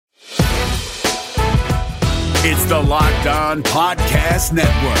It's the Locked On Podcast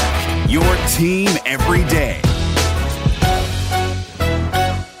Network, your team every day.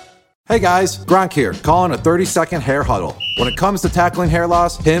 Hey guys, Gronk here, calling a 30-second hair huddle. When it comes to tackling hair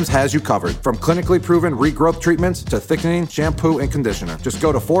loss, Hims has you covered. From clinically proven regrowth treatments to thickening, shampoo, and conditioner. Just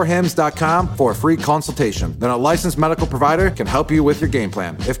go to 4hims.com for a free consultation. Then a licensed medical provider can help you with your game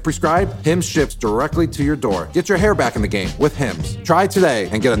plan. If prescribed, Hims ships directly to your door. Get your hair back in the game with Hims. Try today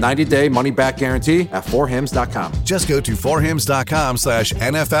and get a 90-day money-back guarantee at 4hims.com. Just go to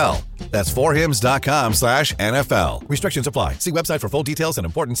 4hims.com/NFL. That's 4hims.com/NFL. Restrictions apply. See website for full details and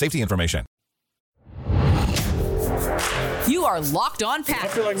important safety information. You are Locked On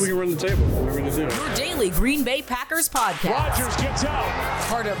Packers. I feel like we can run the table. What are we going to do? Your daily Green Bay Packers podcast. Rodgers gets out.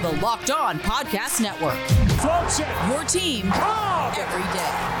 Part of the Locked On Podcast Network. Floats it. Your team every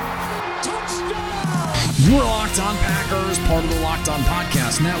day. Touchdown. You are Locked On Packers, part of the Locked On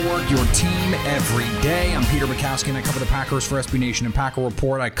Podcast Network, your team every day. I'm Peter Bukowski, and I cover the Packers for SB Nation and Packer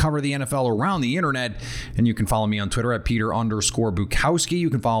Report. I cover the NFL around the internet, and you can follow me on Twitter at Peter_Bukowski.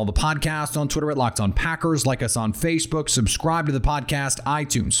 You can follow the podcast on Twitter at Locked On Packers. Like us on Facebook. Subscribe to the podcast,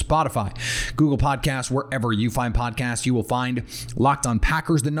 iTunes, Spotify, Google Podcasts, wherever you find podcasts, you will find Locked On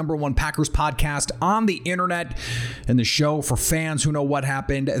Packers, the #1 Packers podcast on the internet, and the show for fans who know what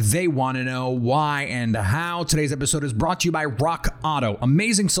happened. They want to know why and how. Today's episode is brought to you by Rock Auto.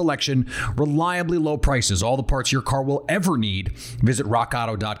 Amazing selection, reliably low prices, all the parts your car will ever need. Visit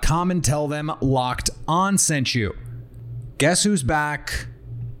rockauto.com and tell them Locked On sent you. Guess who's back?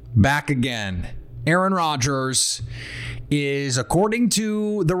 Back again. Aaron Rodgers is, according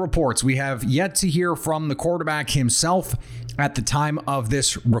to the reports, we have yet to hear from the quarterback himself at the time of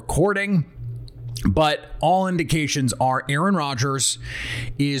this recording. But all indications are Aaron Rodgers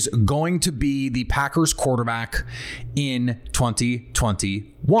is going to be the Packers quarterback in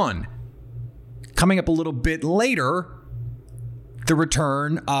 2021. Coming up a little bit later, the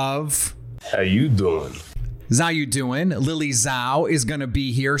return of How you doing? Zhao You Doin. Lily Zhao is going to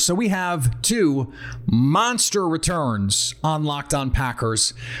be here. So we have two monster returns on Locked On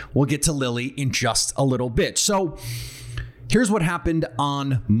Packers. We'll get to Lily in just a little bit. So here's what happened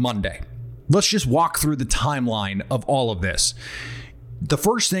on Monday. Let's just walk through the timeline of all of this. The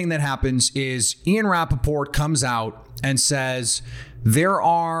first thing that happens is Ian Rappaport comes out and says there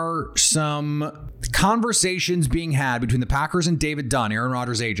are some conversations being had between the Packers and David Dunn, Aaron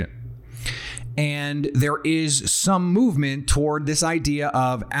Rodgers' agent. And there is some movement toward this idea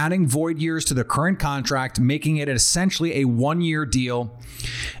of adding void years to the current contract, making it essentially a one-year deal,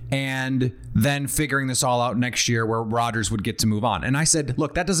 and then figuring this all out next year where Rodgers would get to move on. And I said,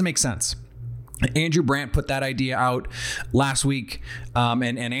 look, that doesn't make sense. Andrew Brandt put that idea out last week,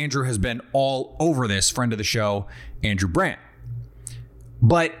 and Andrew has been all over this, friend of the show, Andrew Brandt.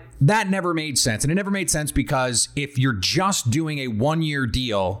 But that never made sense. And it never made sense because if you're just doing a one-year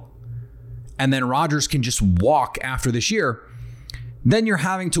deal and then Rodgers can just walk after this year, then you're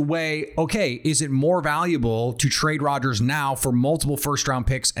having to weigh, okay, is it more valuable to trade Rodgers now for multiple first-round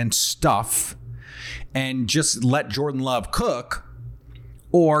picks and stuff and just let Jordan Love cook,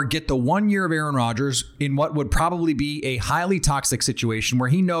 or get the 1 year of Aaron Rodgers in what would probably be a highly toxic situation where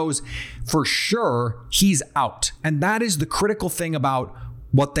he knows for sure he's out? And that is the critical thing about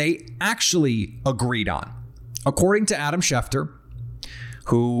what they actually agreed on. According to Adam Schefter,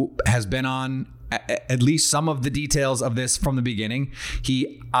 who has been on at least some of the details of this from the beginning,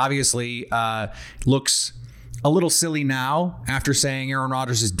 he obviously looks a little silly now after saying Aaron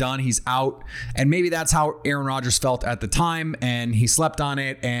Rodgers is done, he's out. And maybe that's how Aaron Rodgers felt at the time, and he slept on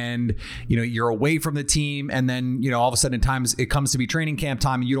it, and you're away from the team, and then all of a sudden times it comes to be training camp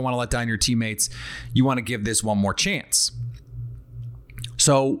time and you don't want to let down your teammates. You want to give this one more chance.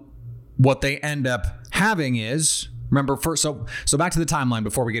 So what they end up having is, remember first, so back to the timeline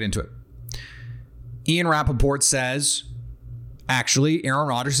before we get into it. Ian Rappaport says, actually, Aaron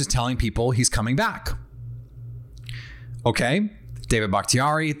Rodgers is telling people he's coming back. Okay, David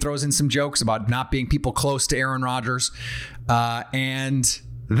Bakhtiari throws in some jokes about not being people close to Aaron Rodgers. And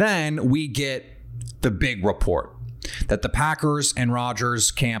then we get the big report that the Packers and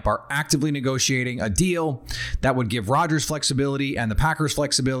Rodgers camp are actively negotiating a deal that would give Rodgers flexibility and the Packers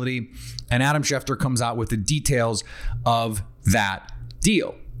flexibility. And Adam Schefter comes out with the details of that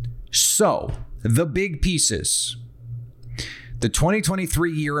deal. So the big pieces: the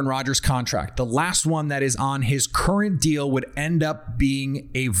 2023 year in Rodgers' contract, the last one that is on his current deal, would end up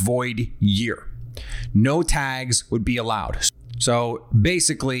being a void year. No tags would be allowed. So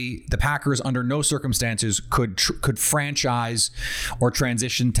basically, the Packers under no circumstances could franchise or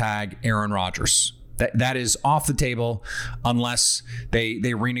transition tag Aaron Rodgers. That is off the table unless they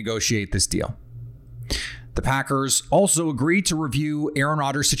renegotiate this deal. The Packers also agreed to review Aaron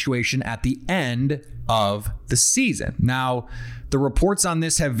Rodgers' situation at the end of the season. Now, the reports on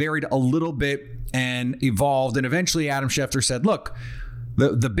this have varied a little bit and evolved, and eventually Adam Schefter said, look,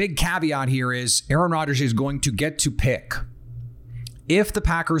 the big caveat here is Aaron Rodgers is going to get to pick. If the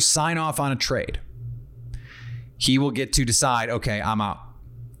Packers sign off on a trade, he will get to decide, okay, I'm out.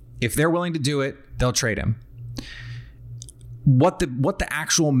 If they're willing to do it, they'll trade him. What the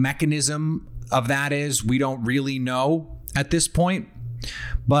actual mechanism of that is, we don't really know at this point,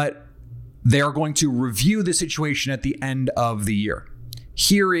 but they are going to review the situation at the end of the year.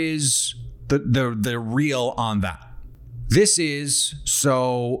 Here is the reel on that. This is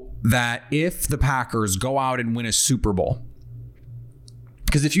so that if the Packers go out and win a Super Bowl,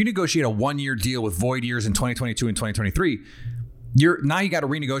 because if you negotiate a 1-year deal with void years in 2022 and 2023, you got to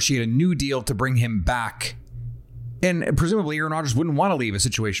renegotiate a new deal to bring him back. And presumably Aaron Rodgers wouldn't want to leave a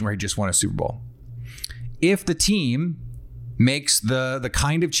situation where he just won a Super Bowl. If the team makes the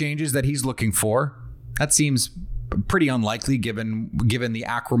kind of changes that he's looking for, that seems pretty unlikely given the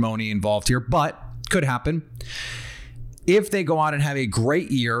acrimony involved here, but could happen. If they go out and have a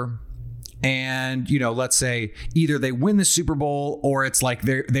great year, and, let's say either they win the Super Bowl or it's like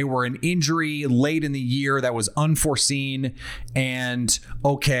they were an injury late in the year that was unforeseen, and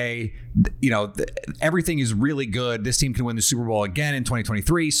okay, everything is really good. This team can win the Super Bowl again in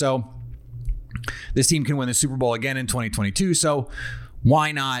 2023. So this team can win the Super Bowl again in 2022. So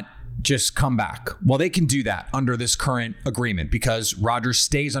why not just come back? Well, they can do that under this current agreement because Rodgers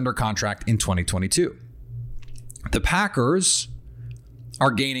stays under contract in 2022. The Packers are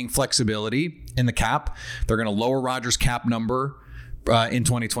gaining flexibility in the cap. They're going to lower Rodgers' cap number in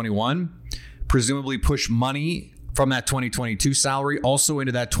 2021, presumably push money from that 2022 salary also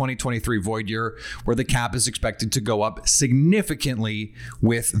into that 2023 void year, where the cap is expected to go up significantly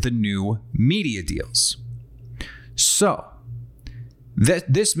with the new media deals. So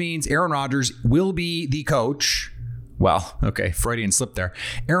this means Aaron Rodgers will be the coach. Well, okay, Freudian slip there.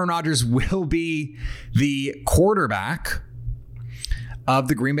 Aaron Rodgers will be the quarterback of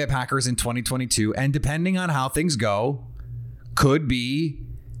the Green Bay Packers in 2022, and depending on how things go, could be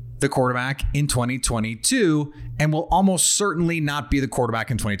the quarterback in 2022, and will almost certainly not be the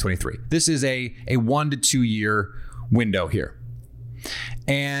quarterback in 2023. This is a 1 to 2 year window here.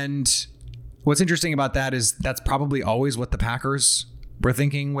 And what's interesting about that is that's probably always what the Packers were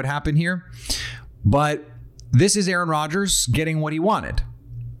thinking would happen here. But this is Aaron Rodgers getting what he wanted.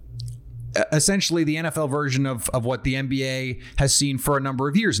 Essentially the NFL version of what the NBA has seen for a number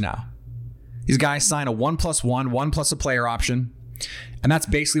of years now. These guys sign a 1+1 plus a player option, and that's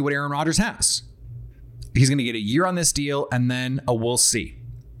basically what Aaron Rodgers has. He's going to get a year on this deal, and then a we'll see.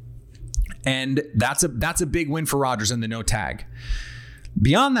 And that's a big win for Rodgers in the no tag.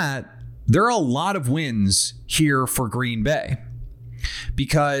 Beyond that, there are a lot of wins here for Green Bay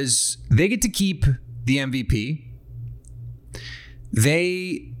because they get to keep the MVP.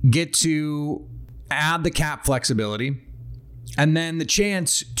 They get to add the cap flexibility, and then the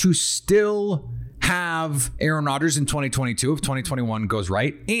chance to still have Aaron Rodgers in 2022 if 2021 goes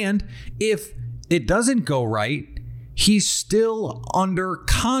right. And if it doesn't go right, he's still under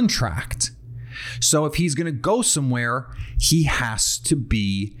contract. So if he's going to go somewhere, he has to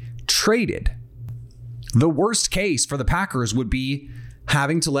be traded. The worst case for the Packers would be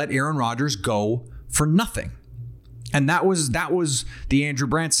having to let Aaron Rodgers go for nothing. And that was the Andrew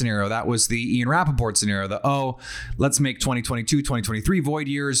Brandt scenario. That was the Ian Rappaport scenario. Let's make 2022, 2023 void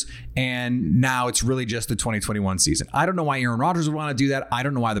years, and now it's really just the 2021 season. I don't know why Aaron Rodgers would want to do that. I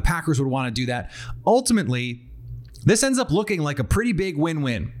don't know why the Packers would want to do that. Ultimately, this ends up looking like a pretty big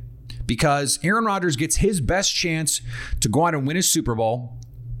win-win because Aaron Rodgers gets his best chance to go out and win his Super Bowl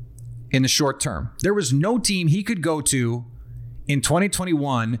in the short term. There was no team he could go to in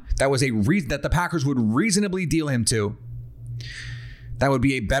 2021 that was that the Packers would reasonably deal him to, that would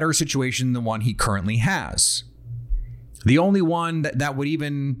be a better situation than the one he currently has. The only one that would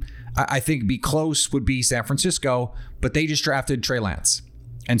even, I think, be close would be San Francisco, but they just drafted Trey Lance.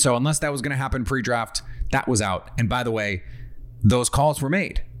 And so unless that was going to happen pre-draft, that was out. And by the way, those calls were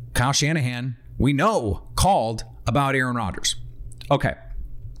made. Kyle Shanahan, we know, called about Aaron Rodgers. Okay.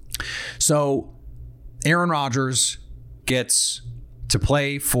 So Aaron Rodgers gets to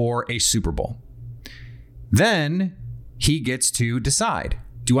play for a Super Bowl. Then he gets to decide,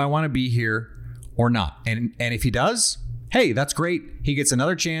 do I want to be here or not? And if he does, hey, that's great. He gets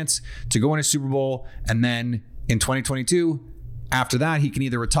another chance to go in a Super Bowl. And then in 2022, after that, he can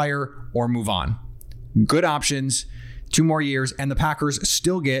either retire or move on. Good options, 2 more years. And the Packers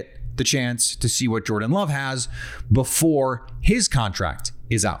still get the chance to see what Jordan Love has before his contract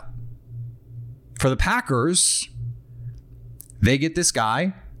is out. for the Packers, they get this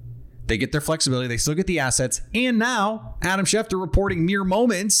guy. They get their flexibility. They still get the assets. And now Adam Schefter reporting mere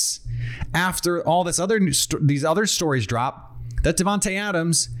moments after all these other stories drop that Davante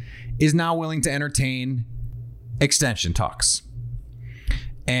Adams is now willing to entertain extension talks.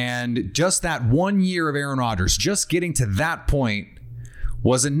 And just that 1 year of Aaron Rodgers, just getting to that point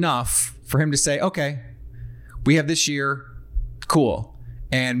was enough for him to say, okay, we have this year, cool.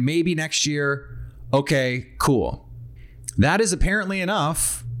 And maybe next year, okay, cool. That is apparently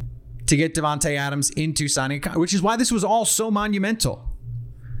enough to get Davante Adams into signing, which is why this was all so monumental.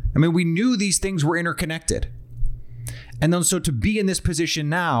 I mean, we knew these things were interconnected. And then so to be in this position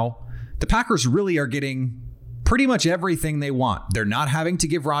now, the Packers really are getting pretty much everything they want. They're not having to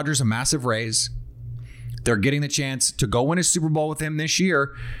give Rodgers a massive raise. They're getting the chance to go win a Super Bowl with him this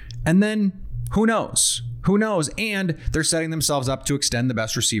year. And then who knows? Who knows? And they're setting themselves up to extend the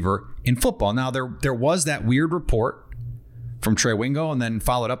best receiver in football. Now, there was that weird report from Trey Wingo and then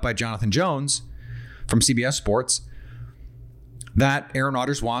followed up by Jonathan Jones from CBS Sports that Aaron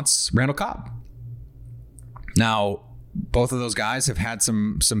Rodgers wants Randall Cobb. Now, both of those guys have had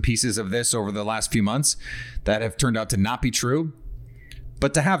some pieces of this over the last few months that have turned out to not be true.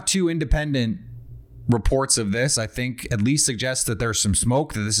 But to have two independent reports of this, I think at least suggests that there's some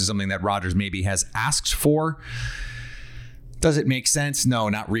smoke, that this is something that Rodgers maybe has asked for. Does it make sense? No,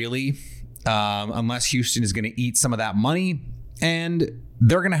 not really. Unless Houston is going to eat some of that money. And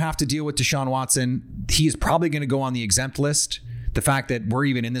they're going to have to deal with Deshaun Watson. He is probably going to go on the exempt list. The fact that we're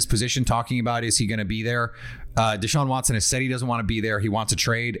even in this position talking about, is he going to be there? Deshaun Watson has said he doesn't want to be there. He wants a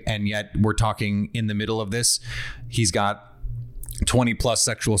trade. And yet we're talking in the middle of this. He's got 20 plus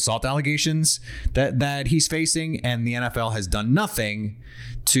sexual assault allegations that he's facing. And the NFL has done nothing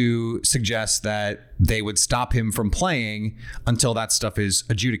to suggest that they would stop him from playing until that stuff is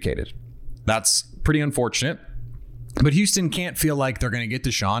adjudicated. That's pretty unfortunate. But Houston can't feel like they're going to get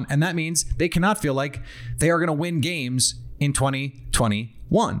Deshaun, and that means they cannot feel like they are going to win games in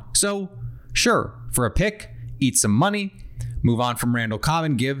 2021. So, sure, for a pick, eat some money, move on from Randall Cobb,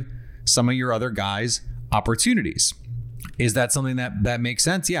 and give some of your other guys opportunities. Is that something that makes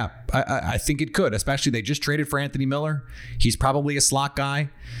sense? Yeah, I think it could, especially they just traded for Anthony Miller. He's probably a slot guy.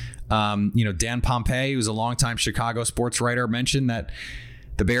 Dan Pompei, who's a longtime Chicago sports writer, mentioned that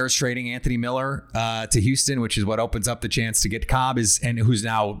the Bears trading Anthony Miller to Houston, which is what opens up the chance to get Cobb, and who's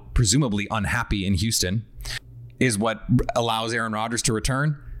now presumably unhappy in Houston, is what allows Aaron Rodgers to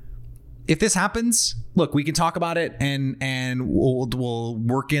return. If this happens, look, we can talk about it and we'll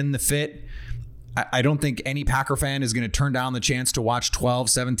work in the fit. I don't think any Packer fan is going to turn down the chance to watch 12,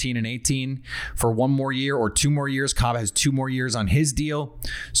 17, and 18 for one more year or 2 more years. Cobb has 2 more years on his deal,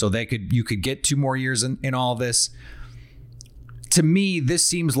 so you could get 2 more years in all this. To me, this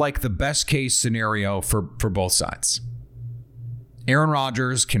seems like the best case scenario for both sides. Aaron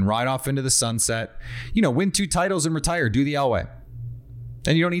Rodgers can ride off into the sunset, win 2 titles and retire, do the Elway.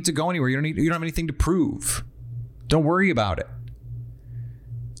 And you don't need to go anywhere. You don't have anything to prove. Don't worry about it.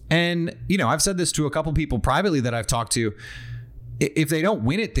 And, I've said this to a couple people privately that I've talked to. If they don't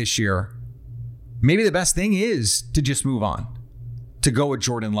win it this year, maybe the best thing is to just move on, to go with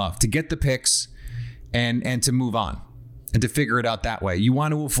Jordan Love, to get the picks and to move on. And to figure it out that way. You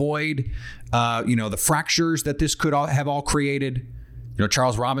want to avoid, the fractures that this could have all created.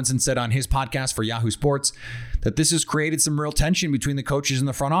 Charles Robinson said on his podcast for Yahoo Sports that this has created some real tension between the coaches and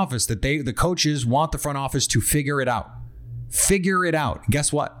the front office, that the coaches want the front office to figure it out. Figure it out.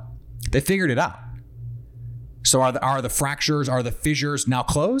 Guess what? They figured it out. So are the fractures, are the fissures now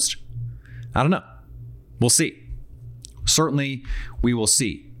closed? I don't know. We'll see. Certainly, we will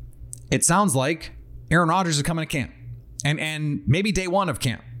see. It sounds like Aaron Rodgers is coming to camp. And maybe day one of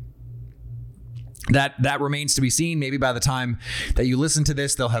camp. That remains to be seen. Maybe by the time that you listen to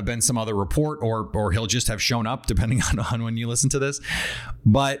this, there'll have been some other report or he'll just have shown up, depending on when you listen to this.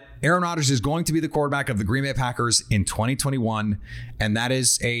 But Aaron Rodgers is going to be the quarterback of the Green Bay Packers in 2021. And that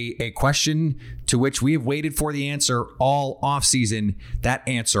is a question to which we have waited for the answer all offseason. That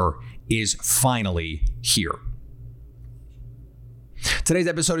answer is finally here. Today's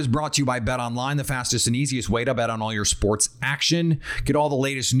episode is brought to you by BetOnline, the fastest and easiest way to bet on all your sports action. Get all the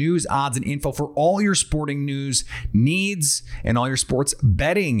latest news, odds, and info for all your sporting news needs and all your sports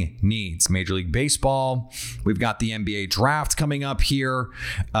betting needs. Major League Baseball. We've got the NBA draft coming up here.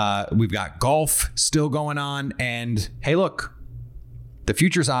 We've got golf still going on. And hey, look, the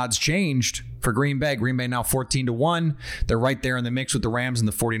futures odds changed for Green Bay. Green Bay now 14-1. They're right there in the mix with the Rams and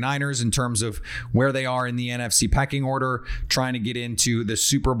the 49ers in terms of where they are in the NFC pecking order, trying to get into the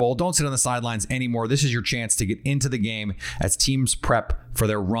Super Bowl. Don't sit on the sidelines anymore. This is your chance to get into the game as teams prep for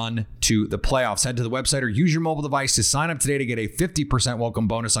their run to the playoffs. Head to the website or use your mobile device to sign up today to get a 50% welcome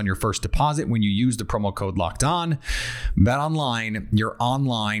bonus on your first deposit when you use the promo code Locked On. Bet Online, your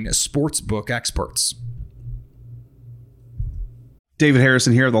online sportsbook experts. David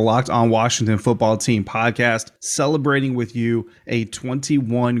Harrison here, the Locked On Washington Football Team podcast, celebrating with you a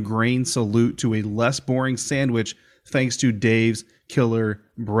 21 grain salute to a less boring sandwich thanks to Dave's Killer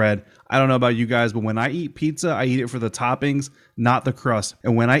Bread. I don't know about you guys, but when I eat pizza, I eat it for the toppings, not the crust.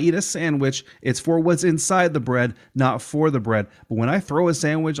 And when I eat a sandwich, it's for what's inside the bread, not for the bread. But when I throw a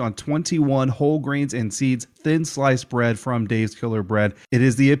sandwich on 21 whole grains and seeds, thin sliced bread from Dave's Killer Bread, it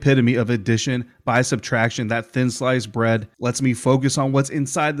is the epitome of addition by subtraction. That thin sliced bread lets me focus on what's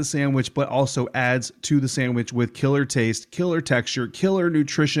inside the sandwich, but also adds to the sandwich with killer taste, killer texture, killer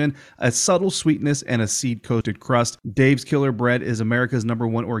nutrition, a subtle sweetness, and a seed-coated crust. Dave's Killer Bread is America's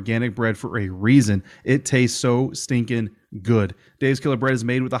 #1 organic bread for a reason. It tastes so stinking good. Dave's Killer Bread is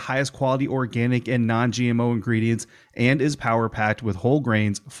made with the highest quality organic and non-GMO ingredients and is power-packed with whole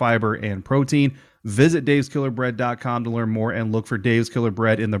grains, fiber, and protein. Visit daveskillerbread.com to learn more and look for Dave's Killer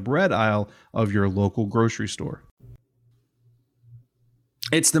Bread in the bread aisle of your local grocery store.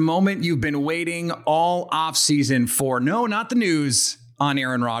 It's the moment you've been waiting all offseason for. No, not the news on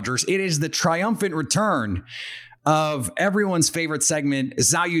Aaron Rodgers. It is the triumphant return of everyone's favorite segment,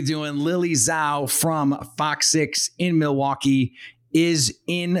 Zhao You Doin. Lily Zhao from Fox 6 in Milwaukee is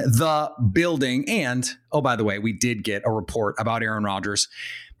in the building. And, oh, by the way, we did get a report about Aaron Rodgers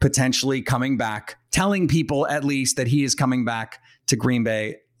potentially coming back, telling people at least that he is coming back to Green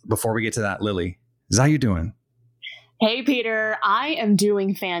Bay. Before we get to that, Lily, Zhao You Doin? Hey, Peter, I am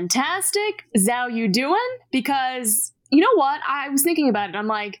doing fantastic. Zhao You Doin? Because you know what? I was thinking about it. I'm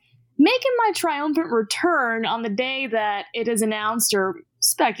like, making my triumphant return on the day that it is announced or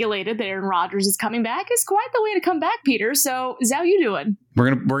speculated that Aaron Rodgers is coming back is quite the way to come back, Peter. So, Zhao You Doin?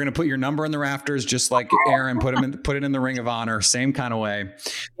 We're gonna put your number in the rafters, just like Aaron put it in the Ring of Honor, same kind of way.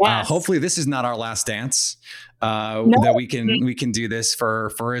 Yes. Hopefully, this is not our last dance. That we can do this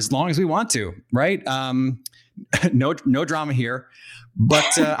for as long as we want to, right? No drama here.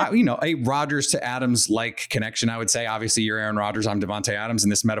 But, a Rodgers to Adams like connection, I would say. Obviously, you're Aaron Rodgers. I'm Devontae Adams in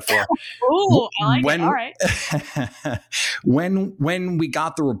this metaphor. Ooh, I like it. All right. When we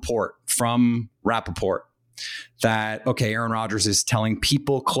got the report from Rappaport that, okay, Aaron Rodgers is telling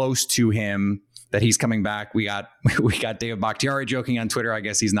people close to him that he's coming back. We got David Bakhtiari joking on Twitter. I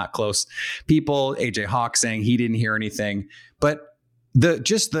guess he's not close people. AJ Hawk saying he didn't hear anything. But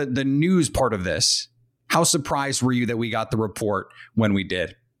the news part of this, how surprised were you that we got the report when we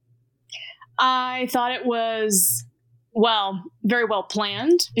did? I thought it was, very well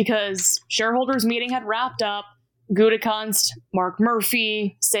planned because shareholders meeting had wrapped up. Gutekunst, Mark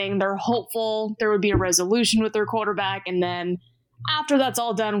Murphy saying they're hopeful there would be a resolution with their quarterback. And then after that's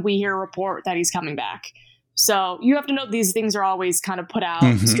all done, we hear a report that he's coming back. So you have to know these things are always kind of put out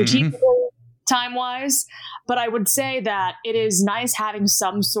strategically, time-wise. But I would say that it is nice having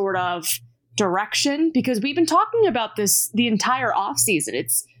some sort of direction because we've been talking about this the entire offseason.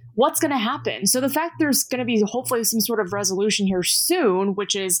 It's what's going to happen. So the fact there's going to be hopefully some sort of resolution here soon,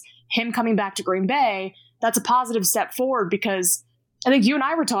 which is him coming back to Green Bay, that's a positive step forward because I think you and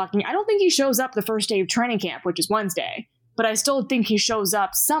I were talking. I don't think he shows up the first day of training camp, which is Wednesday, but I still think he shows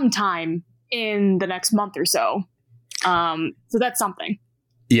up sometime in the next month or so. So that's something.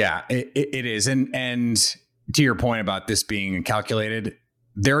 Yeah, it is. And to your point about this being calculated,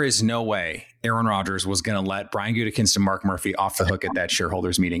 there is no way Aaron Rodgers was going to let Brian Gutekunst and Mark Murphy off the hook at that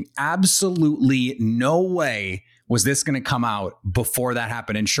shareholders meeting. Absolutely no way was this going to come out before that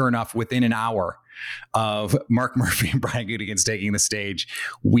happened. And sure enough, within an hour of Mark Murphy and Brian Gutekunst taking the stage,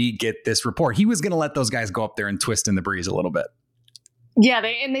 we get this report. He was going to let those guys go up there and twist in the breeze a little bit. Yeah,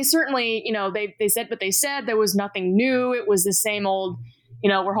 they certainly, they said what they said. There was nothing new. It was the same old,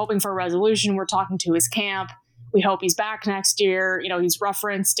 we're hoping for a resolution. We're talking to his camp. We hope he's back next year. He's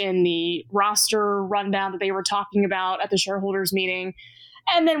referenced in the roster rundown that they were talking about at the shareholders meeting.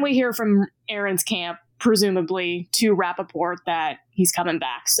 And then we hear from Aaron's camp, presumably to Rappaport, that he's coming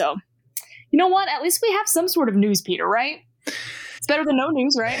back. So, you know what? At least we have some sort of news, Peter, right? It's better than no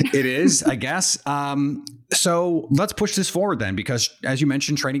news, right? It is, I guess. So let's push this forward then, because as you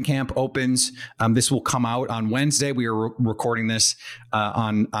mentioned, training camp opens. This will come out on Wednesday. We are recording this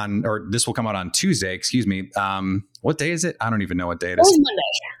or this will come out on Tuesday. Excuse me. What day is it? I don't even know what day it is. It's Monday.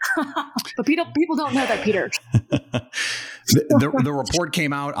 But people don't know that, Peter. The report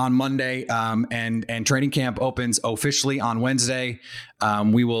came out on Monday, and training camp opens officially on Wednesday.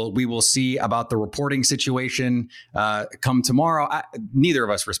 We will see about the reporting situation come tomorrow. Neither of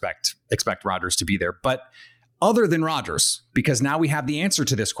us expect Rodgers to be there, but other than Rodgers, because now we have the answer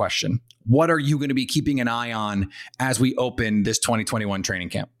to this question: what are you going to be keeping an eye on as we open this 2021 training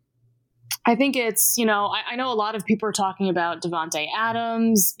camp? I think it's, I know a lot of people are talking about Devontae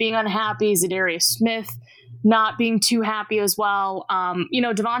Adams being unhappy, Zadarius Smith not being too happy as well.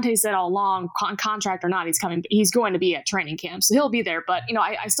 Devontae said all along, contract or not, he's going to be at training camp, so he'll be there. But,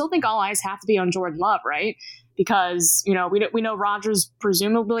 I still think all eyes have to be on Jordan Love, right? Because, we know Rodgers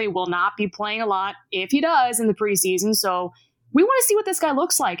presumably will not be playing a lot if he does in the preseason. So we want to see what this guy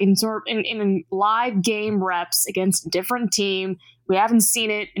looks like in live game reps against a different team. We haven't seen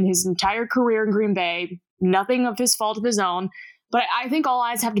it in his entire career in Green Bay. Nothing of his fault of his own. But I think all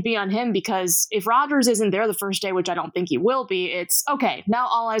eyes have to be on him, because if Rodgers isn't there the first day, which I don't think he will be, it's okay. Now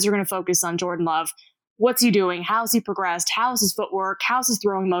all eyes are going to focus on Jordan Love. What's he doing? How's he progressed? How's his footwork? How's his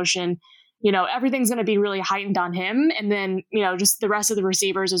throwing motion? Everything's going to be really heightened on him. And then, just the rest of the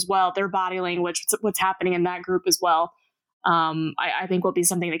receivers as well, their body language, what's happening in that group as well. I think will be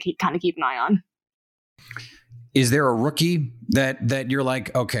something to keep an eye on. Is there a rookie that you're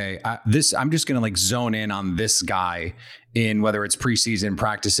like, okay, I'm just going to zone in on this guy in whether it's preseason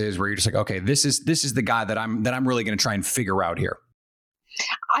practices, where you're just like, okay, this is the guy that I'm really going to try and figure out here?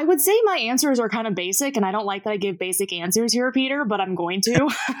 I would say my answers are kind of basic, and I don't like that I give basic answers here, Peter, but I'm going to.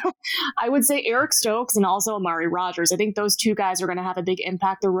 I would say Eric Stokes and also Amari Rodgers. I think those two guys are going to have a big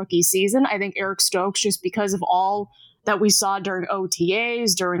impact their rookie season. I think Eric Stokes, just because of all that we saw during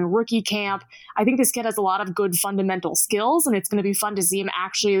OTAs, during rookie camp. I think this kid has a lot of good fundamental skills, and it's going to be fun to see him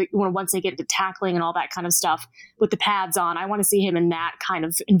actually once they get into tackling and all that kind of stuff with the pads on. I want to see him in that kind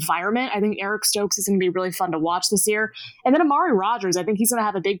of environment. I think Eric Stokes is going to be really fun to watch this year. And then Amari Rodgers, I think he's going to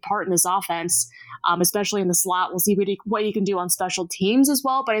have a big part in this offense, especially in the slot. We'll see what he can do on special teams as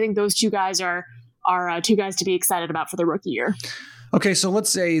well. But I think those two guys are two guys to be excited about for the rookie year. Okay, so let's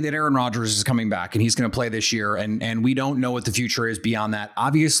say that Aaron Rodgers is coming back and he's going to play this year, and we don't know what the future is beyond that.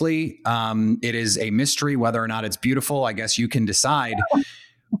 Obviously, it is a mystery whether or not it's beautiful. I guess you can decide.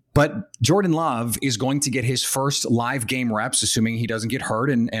 But Jordan Love is going to get his first live game reps, assuming he doesn't get hurt.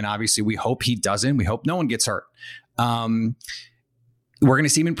 And obviously, we hope he doesn't. We hope no one gets hurt. We're going to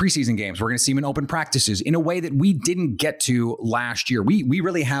see him in preseason games. We're going to see him in open practices in a way that we didn't get to last year. We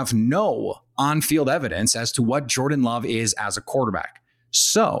really have no on-field evidence as to what Jordan Love is as a quarterback.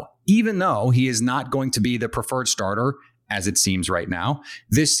 So even though he is not going to be the preferred starter, as it seems right now,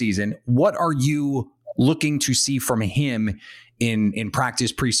 this season, what are you looking to see from him in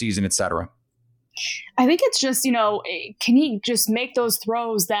practice, preseason, et cetera? I think it's just, can he just make those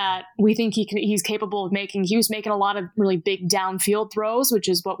throws that we think he's capable of making? He was making a lot of really big downfield throws, which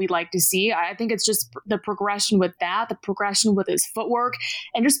is what we'd like to see. I think it's just the progression with that, the progression with his footwork,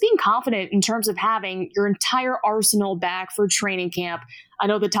 and just being confident in terms of having your entire arsenal back for training camp. I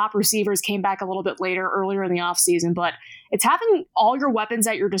know the top receivers came back a little bit earlier in the offseason, but it's having all your weapons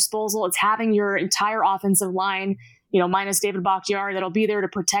at your disposal. It's having your entire offensive line, minus David Bakhtiari, that'll be there to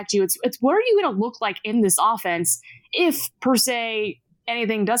protect you. It's what are you going to look like in this offense if, per se,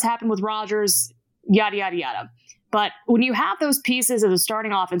 anything does happen with Rodgers, yada, yada, yada. But when you have those pieces of the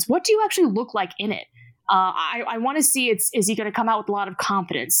starting offense, what do you actually look like in it? I want to see, is he going to come out with a lot of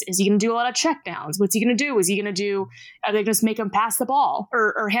confidence? Is he going to do a lot of checkdowns? What's he going to do? Are they going to just make him pass the ball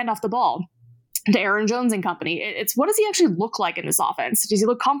or hand off the ball to Aaron Jones and company? It's what does he actually look like in this offense? Does he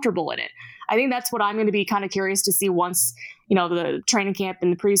look comfortable in it? I think that's what I'm going to be kind of curious to see once, the training camp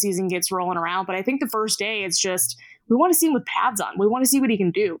and the preseason gets rolling around. But I think the first day, it's just, we want to see him with pads on. We want to see what he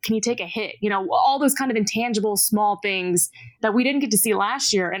can do. Can he take a hit? All those kind of intangible, small things that we didn't get to see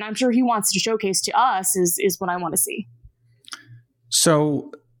last year. And I'm sure he wants to showcase to us is what I want to see.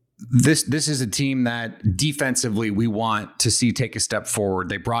 So this is a team that defensively we want to see take a step forward.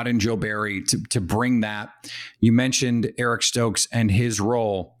 They brought in Joe Barry to bring that. You mentioned Eric Stokes and his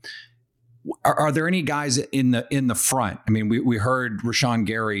role. Are there any guys in the front? I mean, we heard Rashawn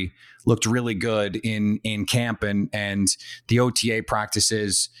Gary looked really good in camp and the OTA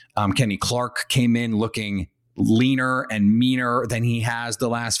practices. Kenny Clark came in looking leaner and meaner than he has the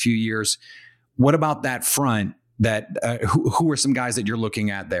last few years. What about that front? Who are some guys that you're looking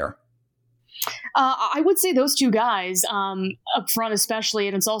at there? I would say those two guys up front, especially,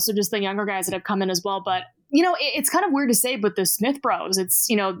 and it's also just the younger guys that have come in as well. But it's kind of weird to say, but the Smith bros, it's,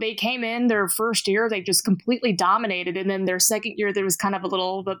 they came in their first year, they just completely dominated. And then their second year, there was kind of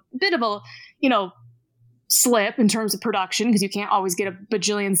a bit of a, slip in terms of production because you can't always get a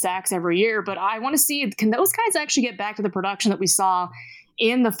bajillion sacks every year. But I want to see, can those guys actually get back to the production that we saw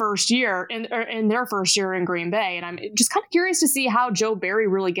in the first year, in their first year in Green Bay? And I'm just kind of curious to see how Joe Barry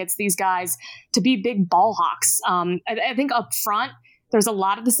really gets these guys to be big ball hawks. I think up front, there's a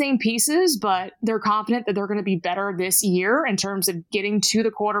lot of the same pieces, but they're confident that they're going to be better this year in terms of getting to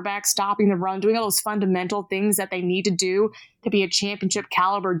the quarterback, stopping the run, doing all those fundamental things that they need to do to be a championship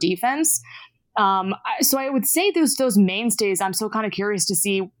caliber defense. So I would say those mainstays, I'm so kind of curious to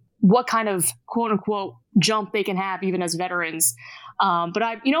see what kind of quote unquote jump they can have even as veterans. But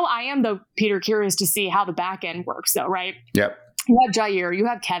I am though, Peter, curious to see how the back end works though, right? Yep. You have Jair, you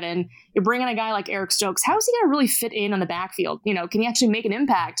have Kevin, you're bringing a guy like Eric Stokes. How is he going to really fit in on the backfield? Can he actually make an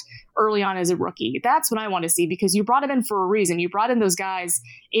impact early on as a rookie? That's what I want to see, because you brought him in for a reason. You brought in those guys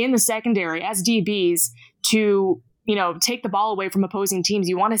in the secondary as DBs to, take the ball away from opposing teams.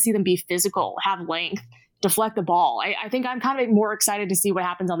 You want to see them be physical, have length, deflect the ball. I think I'm kind of more excited to see what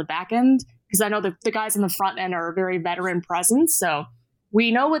happens on the back end, because I know the guys on the front end are a very veteran presence. So we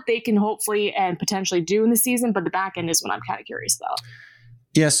know what they can hopefully and potentially do in the season, but the back end is what I'm kind of curious about.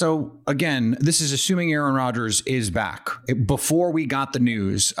 Yeah, so again, this is assuming Aaron Rodgers is back. Before we got the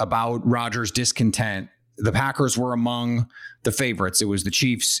news about Rodgers' discontent, the Packers were among the favorites. It was the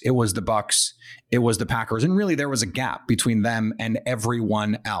Chiefs, it was the Bucks, it was the Packers, and really there was a gap between them and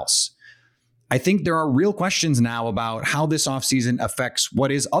everyone else. I think there are real questions now about how this offseason affects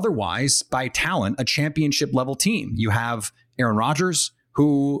what is otherwise, by talent, a championship level team. You have Aaron Rodgers,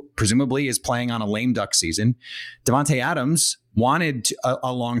 who presumably is playing on a lame duck season. Davante Adams wanted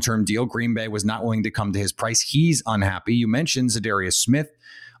a long-term deal. Green Bay was not willing to come to his price. He's unhappy. You mentioned Zadarius Smith,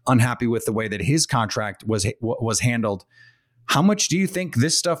 unhappy with the way that his contract was handled. How much do you think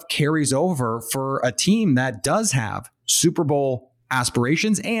this stuff carries over for a team that does have Super Bowl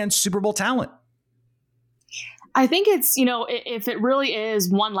aspirations and Super Bowl talent? I think it's, if it really is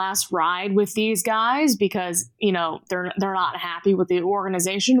one last ride with these guys because, they're not happy with the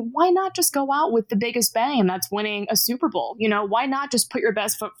organization, why not just go out with the biggest bang, and that's winning a Super Bowl? Why not just put your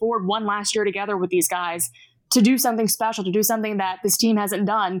best foot forward one last year together with these guys to do something special, to do something that this team hasn't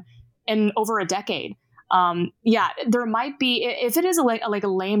done in over a decade? There might be, if it is a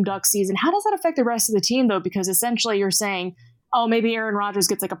lame duck season, how does that affect the rest of the team though? Because essentially you're saying, oh, maybe Aaron Rodgers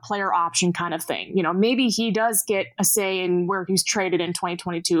gets like a player option kind of thing. Maybe he does get a say in where he's traded in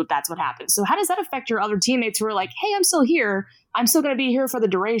 2022 if that's what happens. So how does that affect your other teammates who are like, hey, I'm still here. I'm still going to be here for the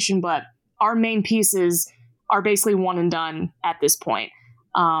duration, but our main pieces are basically one and done at this point.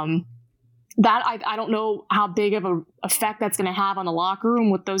 That I don't know how big of an effect that's going to have on the locker room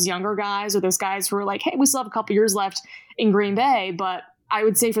with those younger guys or those guys who are like, hey, we still have a couple years left in Green Bay. But I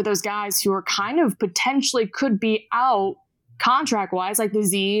would say for those guys who are kind of potentially could be out contract-wise, like the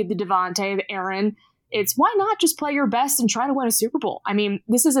Z, the Devontae, the Aaron, it's why not just play your best and try to win a Super Bowl? I mean,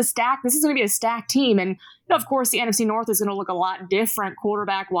 this is going to be a stacked team. And of course, the NFC North is going to look a lot different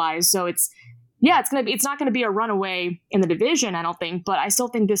quarterback-wise. So it's not going to be a runaway in the division, I don't think. But I still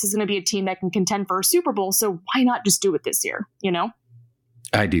think this is going to be a team that can contend for a Super Bowl. So why not just do it this year,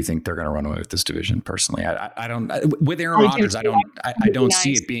 I do think they're going to run away with this division. Personally, I don't. With Aaron Rodgers, I don't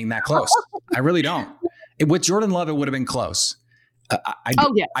see it being that close. I really don't. With Jordan Love, it would have been close.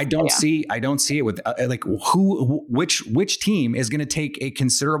 I don't see it with which team is going to take a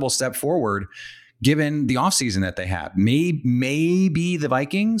considerable step forward given the offseason that they have. Maybe the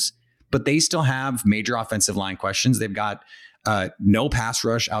Vikings, but they still have major offensive line questions. They've got no pass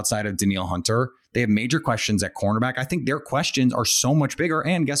rush outside of Danielle Hunter. They have major questions at cornerback. I think their questions are so much bigger.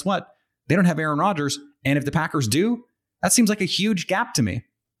 And guess what? They don't have Aaron Rodgers. And if the Packers do, that seems like a huge gap to me.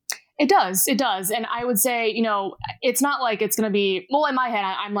 It does. And I would say, it's not like it's going to be, well, in my head,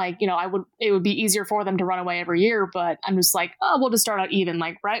 I'm like, it would be easier for them to run away every year, but I'm just like, oh, we'll just start out even,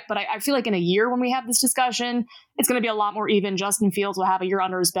 right? But I feel like in a year when we have this discussion, it's going to be a lot more even. Justin Fields will have a year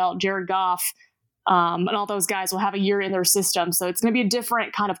under his belt, Jared Goff, and all those guys will have a year in their system. So it's going to be a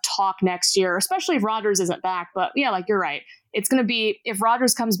different kind of talk next year, especially if Rodgers isn't back. But yeah, like you're right. It's going to be, if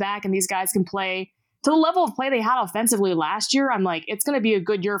Rodgers comes back and these guys can play to the level of play they had offensively last year, I'm like, it's going to be a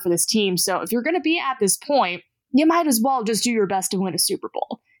good year for this team. So if you're going to be at this point, you might as well just do your best to win a Super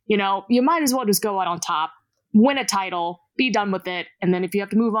Bowl. You might as well just go out on top, win a title, be done with it. And then if you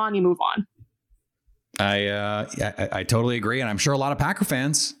have to move on, you move on. I totally agree. And I'm sure a lot of Packer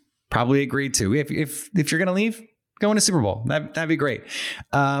fans probably agree too. If you're going to leave, go win a Super Bowl. That'd be great.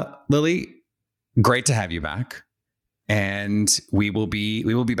 Lily, great to have you back. And we will be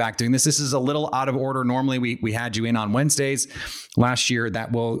back doing this. This is a little out of order. Normally we had you in on Wednesdays last year.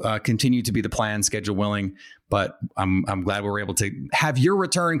 That will continue to be the plan, schedule willing. But I'm glad we were able to have your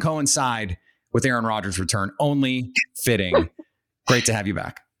return coincide with Aaron Rodgers' return. Only fitting. Great to have you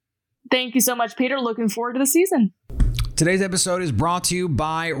back. Thank you so much, Peter. Looking forward to the season. Today's episode is brought to you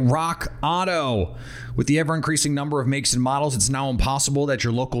by Rock Auto. With the ever-increasing number of makes and models, it's now impossible that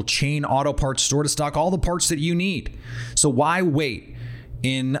your local chain auto parts store to stock all the parts that you need. So why wait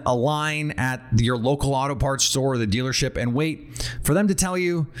in a line at your local auto parts store or the dealership and wait for them to tell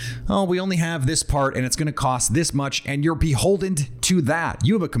you, oh, we only have this part and it's going to cost this much, and you're beholden to that.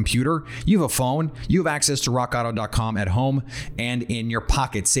 You have a computer, you have a phone, you have access to rockauto.com at home and in your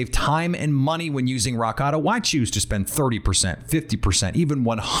pocket. Save time and money when using Rock Auto. Why choose to spend 30%, 50%, even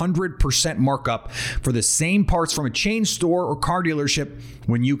 100% markup for the same parts from a chain store or car dealership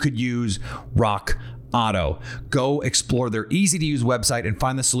when you could use Rock Auto? Go explore their easy-to-use website and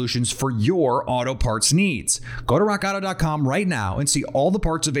find the solutions for your auto parts needs. Go to rockauto.com right now and see all the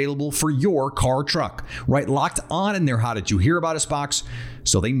parts available for your car or truck. Write Locked On in their How Did You Hear About Us box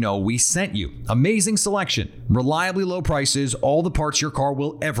so they know we sent you. Amazing selection, reliably low prices, all the parts your car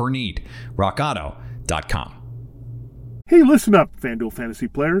will ever need. rockauto.com. Hey, listen up, FanDuel Fantasy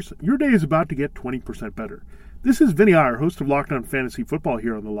players. Your day is about to get 20% better. This is Vinny Iyer, host of Locked On Fantasy Football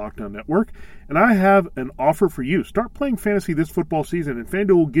here on the Locked On Network, and I have an offer for you. Start playing fantasy this football season, and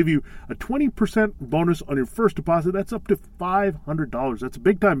FanDuel will give you a 20% bonus on your first deposit. That's up to $500. That's a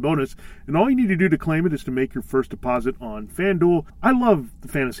big-time bonus, and all you need to do to claim it is to make your first deposit on FanDuel. I love the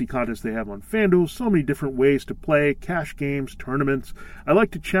fantasy contests they have on FanDuel. So many different ways to play, cash games, tournaments. I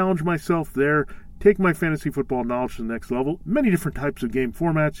like to challenge myself there. Take my fantasy football knowledge to the next level. Many different types of game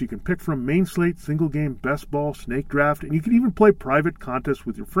formats you can pick from: main slate, single game, best ball, snake draft, and you can even play private contests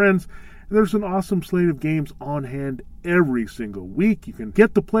with your friends. And there's an awesome slate of games on hand every single week. You can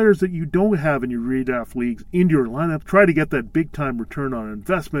get the players that you don't have in your redraft leagues into your lineup. Try to get that big-time return on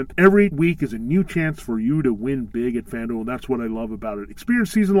investment. Every week is a new chance for you to win big at FanDuel, and that's what I love about it.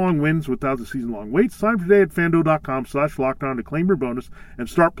 Experience season-long wins without the season-long waits. Sign up today at FanDuel.com/LockedOn to claim your bonus and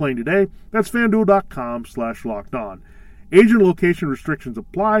start playing today. That's FanDuel.com/LockedOn. Age and location restrictions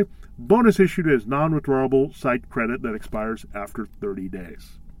apply. Bonus issued as non-withdrawable site credit that expires after 30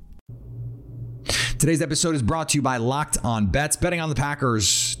 days. Today's episode is brought to you by Locked On Bets. Betting on the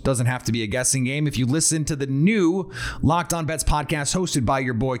Packers doesn't have to be a guessing game if you listen to the new Locked On Bets podcast hosted by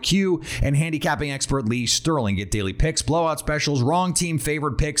your boy Q and handicapping expert Lee Sterling. Get daily picks, blowout specials, wrong team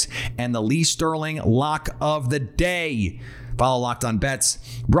favored picks, and the Lee Sterling lock of the day. Follow Locked On Bets,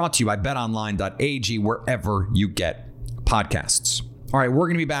 brought to you by betonline.ag, wherever you get podcasts. All right, we're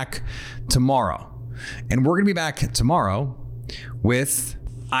going to be back tomorrow. And we're going to be back tomorrow with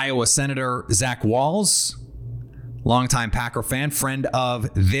Iowa Senator Zach Walz, longtime Packer fan, friend of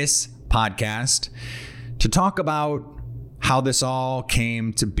this podcast, to talk about how this all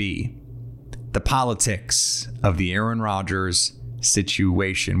came to be, the politics of the Aaron Rodgers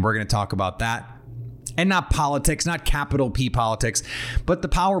situation. We're going to talk about that. And not politics, not capital P politics, but the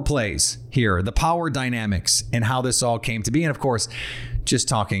power plays here, the power dynamics, and how this all came to be. And of course, just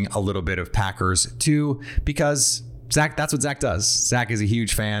talking a little bit of Packers too, because Zach, that's what Zach does. Zach is a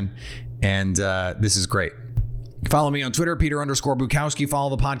huge fan, and this is great. Follow me on Twitter, Peter_Bukowski.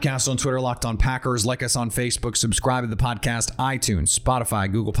 Follow the podcast on Twitter, Locked On Packers. Like us on Facebook. Subscribe to the podcast, iTunes, Spotify,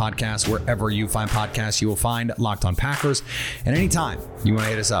 Google Podcasts. Wherever you find podcasts, you will find Locked On Packers. And anytime you want to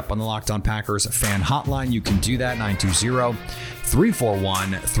hit us up on the Locked On Packers fan hotline, you can do that,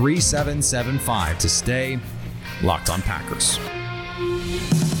 920-341-3775, to stay Locked On Packers.